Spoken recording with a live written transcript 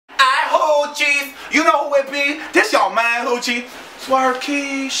Hoochies, you know who it be. This your man, Hoochie.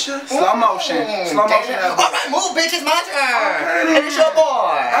 Twerkeisha. Slow motion. Slow motion. Alright, move, bitch. It's my turn. And it's your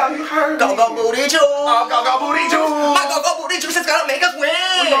boy. Oh, you heard Go, me. go, booty juice. Oh, go, go, booty juice. My go, go, booty juice is gonna make us win.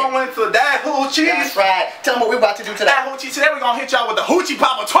 We gonna win for that, Hoochie. That's right. Tell them what we about to do today. That Hoochie, today we gonna hit y'all with the Hoochie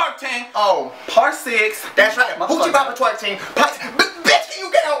Poppa Twerk team. Oh. Part 6. That's right. Hoochie Poppa Twerk team. Bitch, can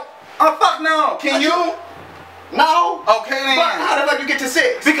you get out? Oh, fuck no. Can you? No. Okay, then. But how the fuck you get to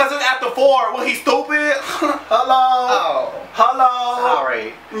 6? Because it's after 4. Well, he stupid. Hello. Oh. Hello.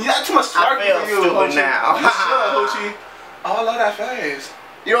 Sorry. You got too much twerking I feel for you, stupid Hoochie. now. You should, Hoochie. Oh, I love that face.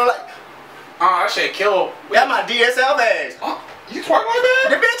 You don't like... Oh, that shit kill. That's my DSL face. Oh, you twerk like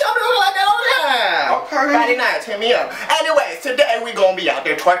that? The bitch, I'm doing like that all the time. Okay. Friday nights, hit me up. Anyways, today we gonna be out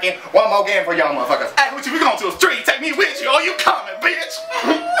there twerking. One more game for y'all motherfuckers. Hey, Hoochie, we going to the street. Take me with you. Oh, you coming, bitch.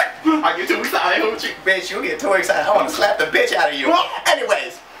 I get too excited, Hoochie. Bitch, you get too excited. I wanna slap the bitch out of you.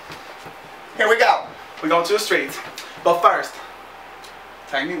 Anyways, here we go. We going to the streets. But first,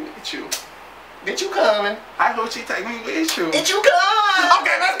 take me with you. Bitch, you coming? Hi, Hoochie, take me with you. Bitch, you come.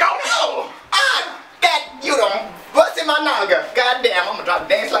 Okay, let's go. No. That you done busted my naga. Goddamn, I'm gonna drop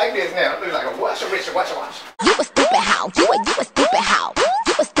dance like this now. Look like a watch. You a stupid how? You a stupid how?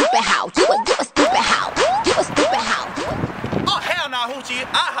 You a stupid how? You a stupid how? You a stupid how? Oh, hell no, Hoochie.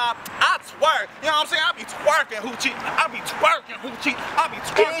 I hop, I twerk. You know what I'm saying? I be twerking, Hoochie. I be twerking, Hoochie. I be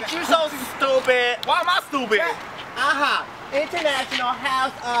twerking. Bitch, you so stupid. Why am I stupid? International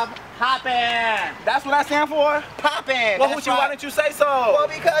House of Hoppin'. That's what I stand for? Poppin'. Well, Hoochie, why didn't you say so? Well,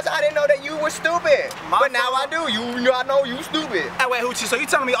 because I didn't know that you were stupid. My but now I do. I know you stupid. Hey, wait, Hoochie, so you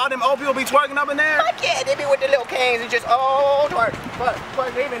telling me all them old people be twerking up in there? Fuck yeah, they be with the little canes and just, twerk.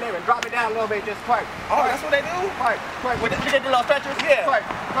 Twerk, even drop it down a little bit, just twerk. Oh, that's what they do? Twerk. With the little stretchers? Yeah. Twerk.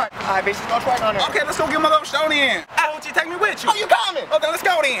 Alright, bitch, go twerk on there. Okay, let's go get my little show then. Hey, Hoochie, take me with you. Oh, you coming? Okay, let's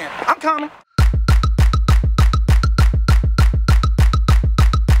go then. I'm coming.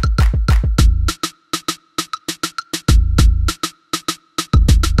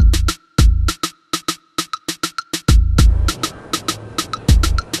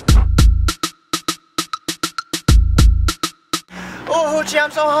 Oh, Hoochie,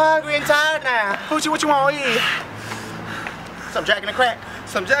 I'm so hungry and tired now. Hoochie, what you want to eat? Some Jack in the Crack.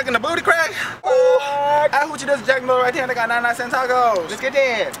 Some Jack in the Booty Crack? Ooh. Hey, Hoochie, there's a Jack in the right here. They got 99-cent tacos. Let's get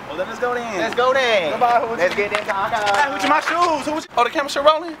in. Well, then let's go then. Let's go then. Goodbye, Hoochie. Let's get in tacos. Hey, Hoochie, my shoes. Hoochie. Oh, the camera still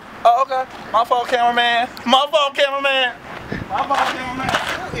rolling? Oh, okay. My fault, cameraman. My fault, cameraman. My fault, cameraman.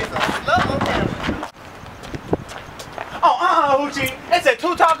 It's a slow camera. Oh, Hoochie. It said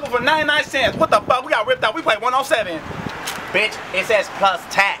 2 tacos for 99 cents. What the fuck? We got ripped out. We played 107. Bitch, it says plus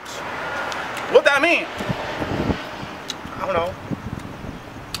tax. What that mean? I don't know.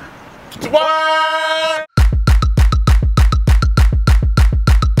 What?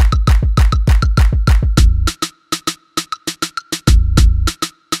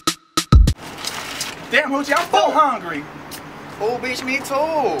 Damn, Hoochie, I'm so hungry. Oh, bitch, me too.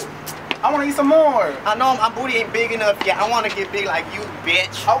 I want to eat some more. I know my booty ain't big enough yet. I want to get big like you,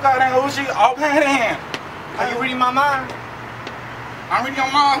 bitch. Okay then, Hoochie. Okay then. Are you reading my mind? I'm reading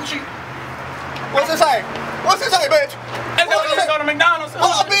your mind, Hoochie. What's it say? What's it say, bitch? Let's go to McDonald's.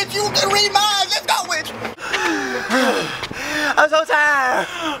 Oh, bitch, you can read mine. Let's go, bitch. I'm so tired.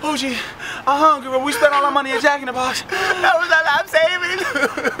 Hoochie, I'm hungry, but we spent all our money at Jack in the Box. That was all I'm saving.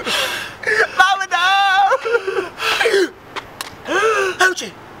 Mama, no.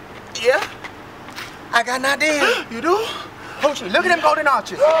 Hoochie. Yeah? I got an idea. You do? Hoochie, look at them golden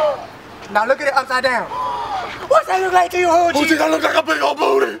arches. Now look at it upside down. What's that look like to you, Hoochie? Hoochie, that look like a big old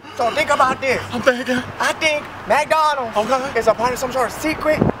booty. So think about this. I'm thinking. I think McDonald's is a part of some sort of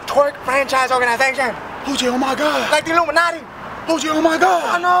secret twerk franchise organization. Hoochie, oh my God. Like the Illuminati. Hoochie, oh my God.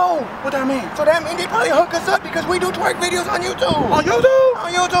 I know. What that mean? So that means they probably hook us up because we do twerk videos on YouTube. On YouTube?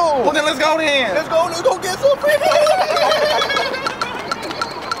 On YouTube. Well then let's go then. Let's go get some freaky.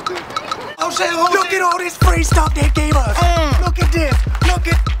 Oh shit, Hoochie. Look at all this free stuff they gave us. Look at this. Look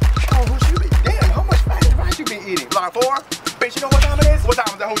at. Oh, Hoochie, damn, how much rice you been eating? Like 4? Bitch, you know what time it is? What time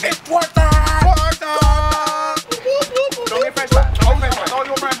is that, Hoochie? It's twerk time. Twerk time. Don't get french fries. Oh, french fries. Oh,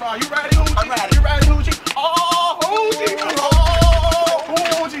 you french fries. You ready, Hoochie? I'm ready. You ready, Hoochie? Oh, Hoochie. Oh,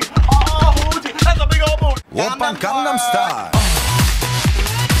 Hoochie. Oh, Hoochie. That's a big old booty. Oppan Gangnam Style.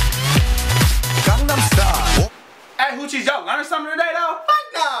 Gangnam Style. Hey, Hoochies, y'all learn something today, though? Fuck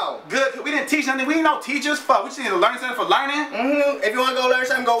no. Good, 'cause we didn't teach nothing. We ain't no teachers. Fuck, we just need to learn something for learning. If you want to go learn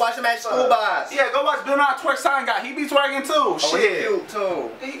something, go watch them at school bus. Yeah, go watch Bill Nye Twerk Sign Guy. He be twerking too. Oh, Shit. he cute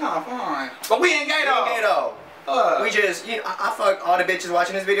too. He kind of fun. But we ain't gay though. We ain't gay though. We just, you know, I fuck all the bitches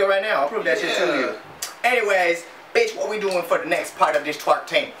watching this video right now. I'll prove that shit to you. Anyways, Bitch, what we doing for the next part of this twerk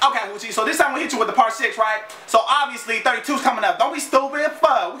team? Okay, Hoochie, so this time we hit you with the part 6, right? So obviously 32's coming up. Don't be stupid.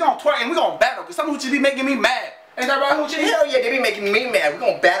 Fuck. We gonna twerk and we gonna battle, because some Hoochies be making me mad. Ain't that right, Hoochie? Hell yeah, they be making me mad. We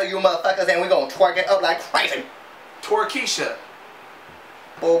gonna battle you motherfuckers and we gonna twerk it up like crazy. Twerkisha.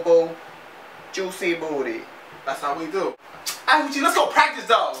 Bobo, juicy booty. That's how we do. Alright, Hoochie, let's go practice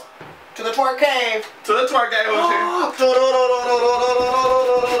though. To the twerk cave. To the twerk game, Hoochie.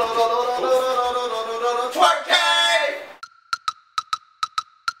 Twerk cave!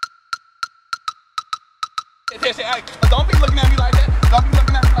 Hey, don't be looking at me like that. Don't be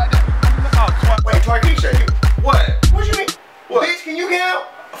looking at me like that. Oh, twerk. Wait, twerkisha, you. What? What you mean? What? Bitch, can you count?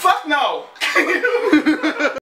 Fuck no.